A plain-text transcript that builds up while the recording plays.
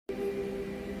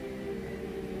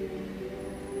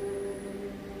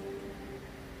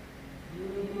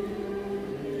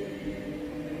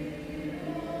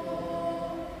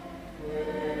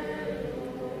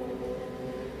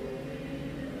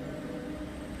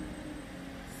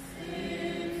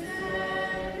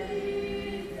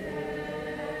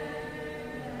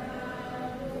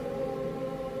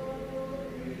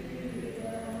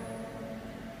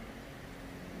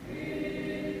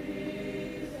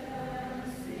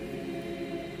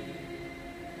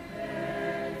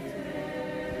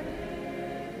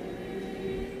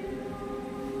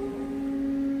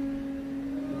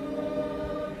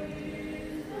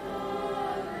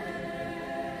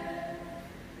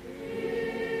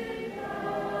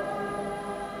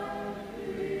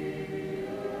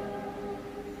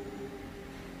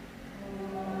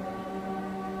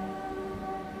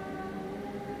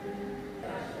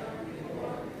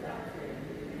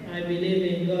believe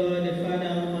in God, the Father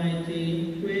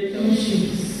Almighty, creator of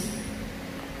ships.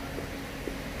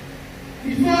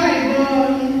 Before I go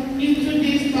into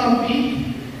this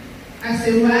topic, as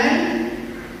a wife,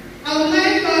 I would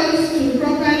like us to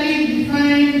properly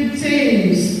define the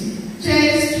terms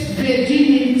chaste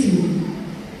virginity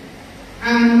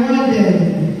and model.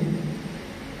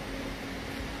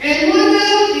 A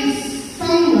model is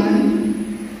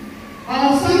someone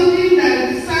or something that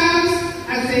serves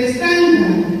as a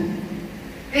standard,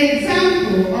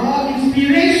 example, or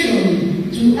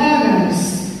inspiration to others.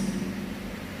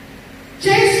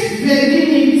 Chaste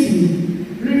virginity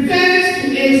refers to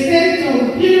a state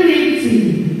of purity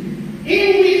in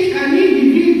which an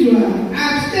individual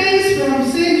abstains from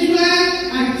sexual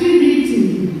activity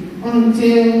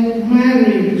until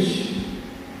marriage.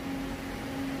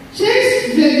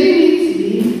 Chaste virginity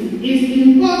is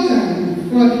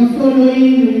important for the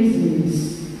following reasons.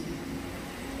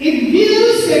 It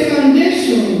builds a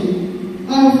foundation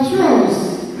of trust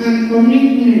and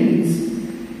commitment.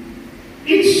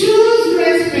 It shows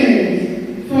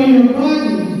respect for your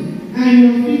body and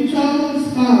your future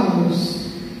spouse.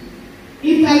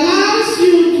 It allows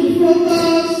you to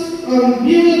focus on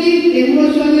building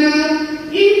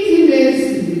emotional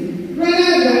intimacy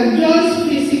rather than just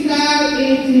physical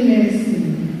intimacy.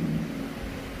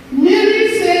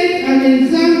 Mary set an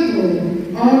example,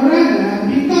 or rather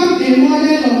become a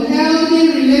model of healthy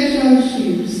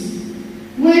relationships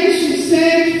when she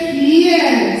said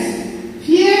yes.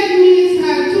 Fear means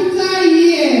her total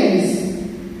yes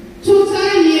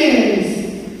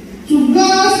to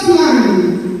God's plan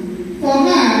for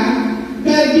her,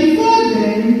 but before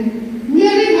then,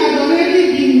 Mary had already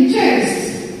been chaste.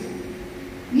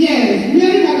 Yes,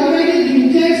 Mary had already been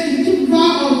chaste. She took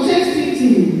vow of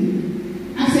chastity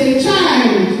as a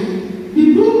child. The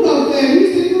book of the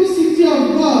mystical city of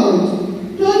God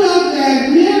told us that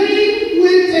Mary,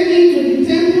 when taken to the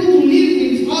temple to live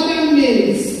with other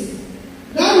maids,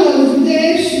 that was the day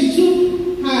she took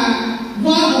her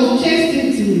vow of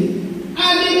chastity.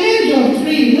 At the age of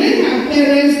 3, when her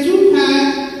parents took her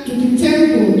to the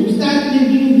temple to start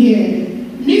living here.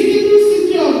 Mystical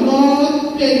City of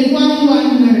God, page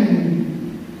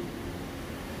 119.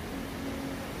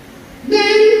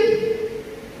 Then,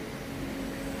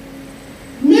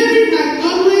 Mary had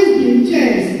always been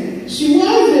chaste. She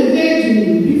was a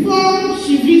virgin before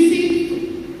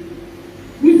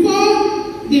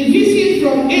the visit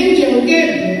from Angel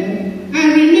Gabriel, and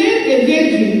remained a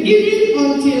virgin even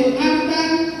until after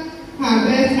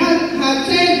her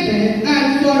childbirth, and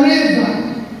forever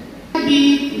be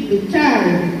the child.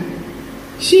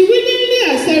 She willingly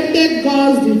accepted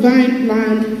God's divine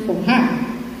plan for her.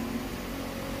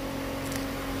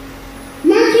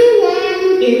 Matthew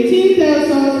 1:18 tells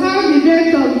us how the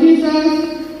birth of Jesus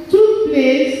took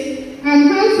place and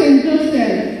how St.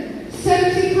 Joseph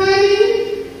skeptically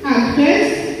at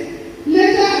first,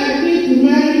 later agreed to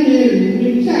marry Mary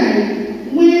with child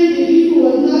when the issue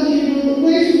was not even,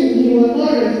 he was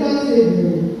not responsible.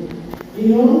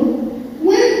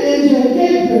 When Angel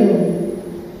Gabriel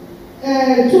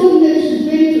told me she's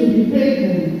going to be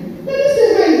pregnant, let me say,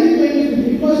 how is it going to be?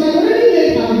 Because she had already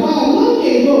made her vow long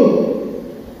ago.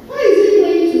 How is it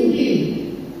going to be?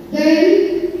 Then,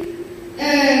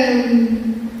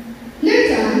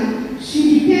 later, she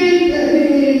became,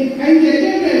 Angel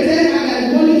Gabriel said her that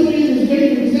the Holy Spirit is going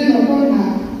to descend upon her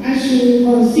and she will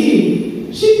conceive.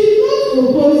 She did not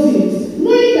oppose it,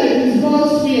 knowing that it is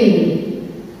God's will.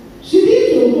 She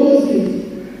didn't oppose it.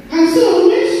 And so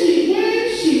when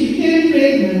she became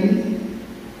pregnant,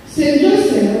 St.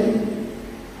 Joseph,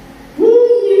 who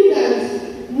knew that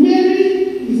Mary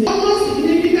is almost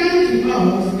significant to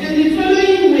us in the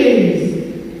following ways.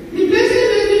 The Blessed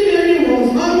Virgin Mary was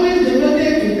always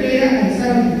devoted to prayer and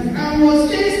service and was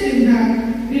chaste in her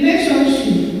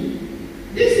relationship.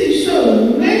 This is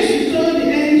shown when she told the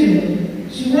angel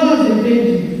she was a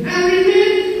virgin and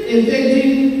remained a virgin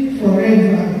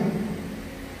forever.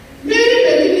 Mary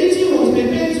virginity was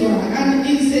perpetual and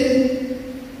is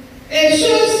a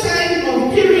sure sign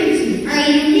of purity and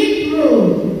unique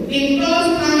role in God's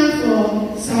plan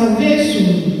for salvation.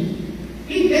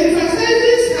 It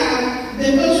emphasizes her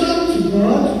devotion to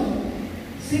God,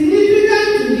 significant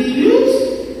to the youth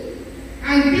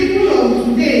and people of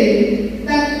today,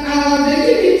 that our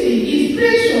virginity is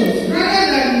precious rather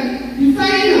than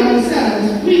defining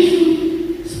ourselves. We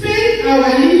should spend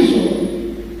our leisure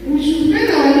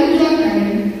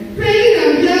time praying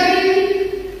and bearing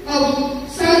of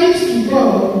service to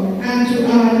God and to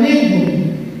our neighbor.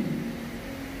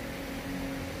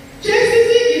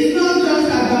 Chastity is not just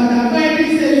about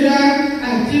avoiding sexual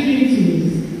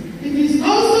activities. It is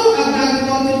also about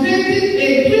cultivating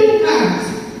a pure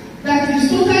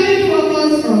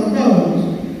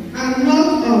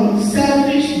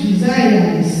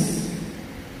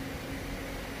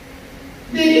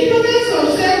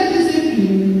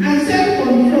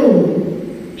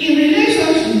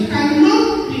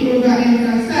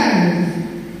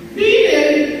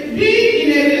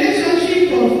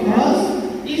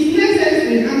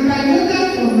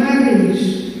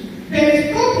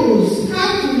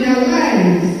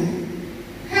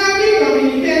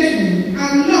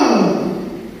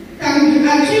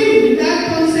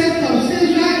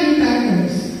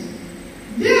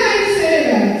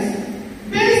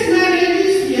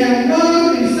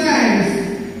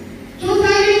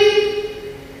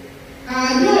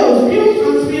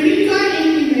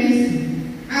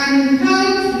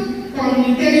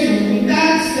communication in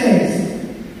that sense.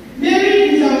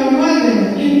 Mary is our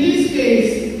mother in this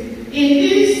case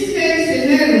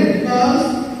scenario,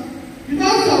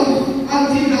 because of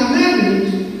until her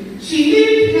marriage, she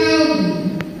lived healthy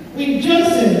with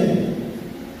Joseph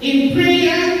in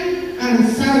prayer and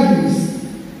service.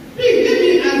 Please let me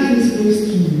ask this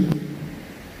question.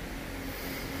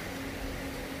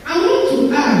 I want to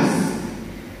ask,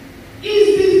 is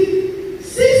the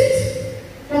sixth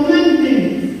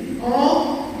commandment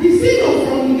or the sin of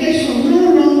fornication no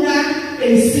longer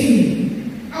a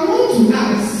sin? I want to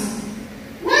ask.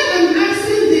 Why I'm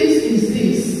asking this is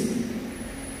this.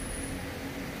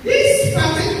 This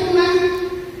particular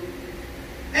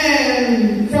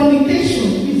fornication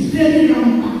is very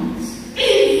rampant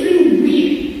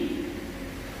everywhere.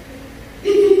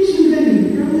 Even children in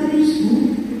primary school,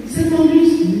 secondary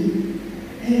school,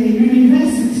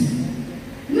 university.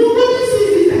 Nobody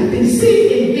sees it as a sin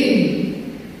again.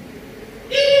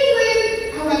 Even when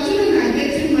our children are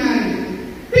getting married,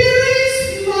 parents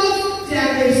love their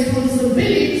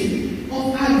responsibility of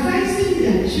advising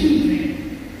their children.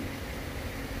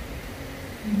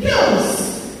 Girls,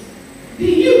 the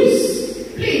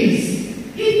youth, please,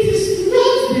 it is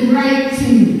not the right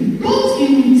thing. Don't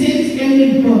imitate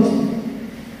anybody.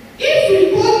 If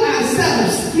we call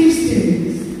ourselves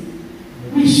Christians,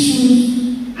 we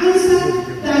should answer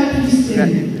that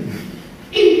Christian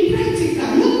in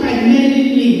practical, not by many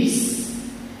lips.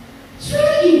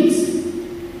 Try it.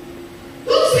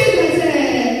 Don't say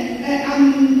that I'm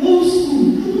old school.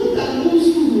 I'm not an old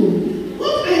school.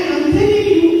 What I am telling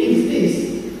you is this.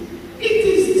 It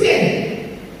is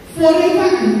there forever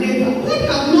and ever. God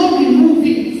has not removed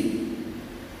it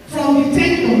from the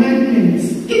 10 Commandments.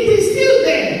 It is still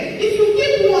there. If you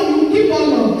keep one, you keep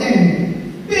all of them.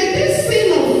 But this sin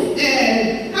of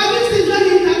having sexual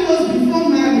intercourse before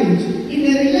marriage in a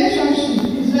relationship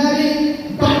is very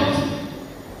bad.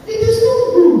 It is not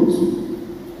good.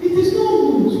 It is not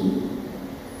good.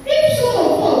 If some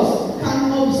of us can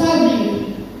observe it,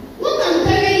 what I'm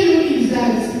telling you is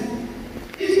that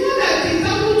it's not that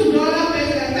example to the other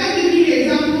person. I can't give you an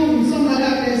example with some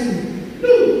other person.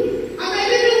 Look, I'm a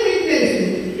living witness.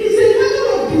 It's a matter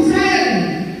of desiring.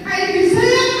 I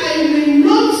desire I will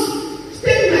not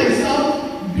stain myself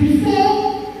before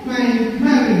my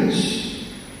marriage.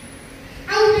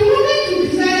 And the moment you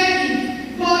desire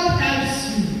it, God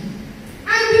helps you.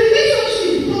 And the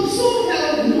relationship becomes so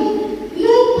healthy.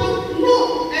 Your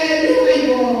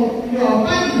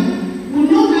partner will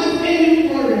not have any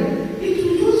quarrel. It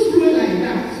will just grow like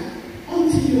that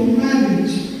until your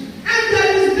marriage. And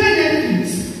there is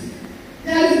benefits.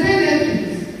 There is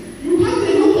benefits. You have a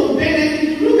lot of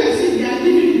benefits. You look as if they are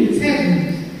living with heaven.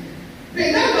 But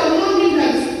that does not mean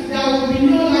that there will be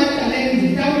no life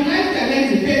challenge. There will be life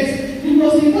challenge, but the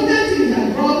most important thing is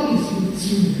that God is with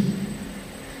you.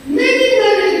 Many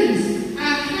marriages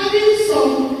are having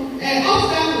some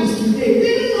obstacles today.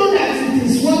 They don't know that it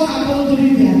is what happened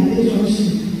during their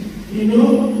relationship. You know?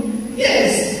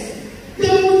 Yes. They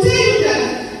will tell you that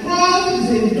God is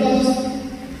a just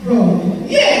God.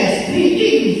 Yes, He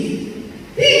is.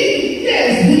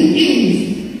 Yes, He is.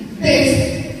 But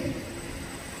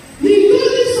the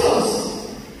holy source,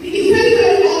 He is very,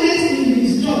 very honest in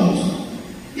His judge.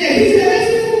 Yeah, He's a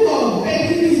merciful God, but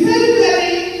He is very,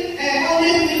 very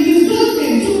honest in His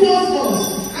judgment towards us.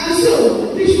 And so,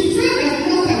 we should try as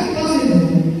much as possible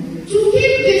to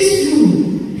keep this rule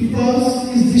because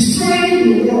it's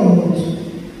destroying the world.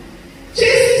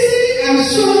 Jesus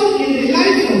has shown